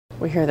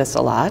We hear this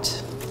a lot.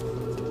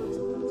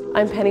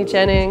 I'm Penny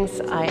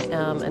Jennings. I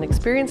am an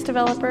experience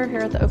developer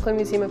here at the Oakland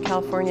Museum of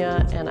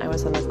California, and I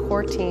was on the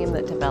core team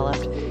that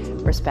developed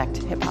Respect,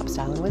 Hip Hop,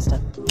 Style, and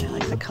Wisdom. I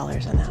like the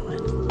colors on that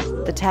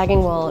one. The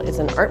tagging wall is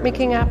an art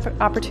making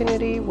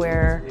opportunity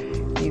where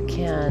you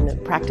can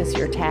practice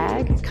your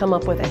tag, come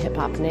up with a hip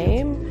hop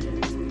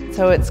name.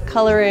 So it's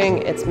coloring,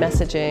 it's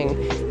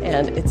messaging,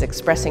 and it's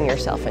expressing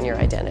yourself and your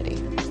identity.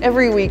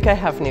 Every week I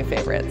have new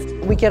favorites.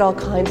 We get all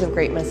kinds of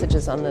great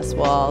messages on this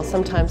wall.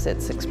 Sometimes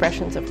it's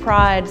expressions of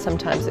pride,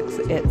 sometimes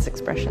it's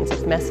expressions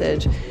of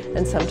message,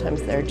 and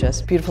sometimes they're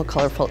just beautiful,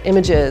 colorful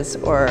images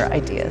or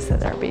ideas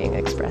that are being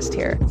expressed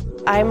here.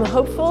 I'm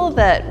hopeful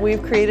that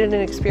we've created an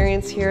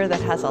experience here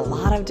that has a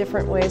lot of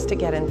different ways to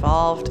get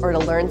involved or to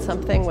learn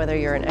something, whether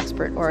you're an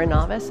expert or a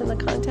novice in the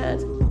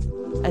content,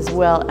 as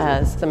well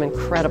as some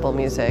incredible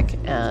music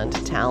and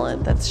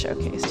talent that's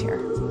showcased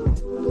here.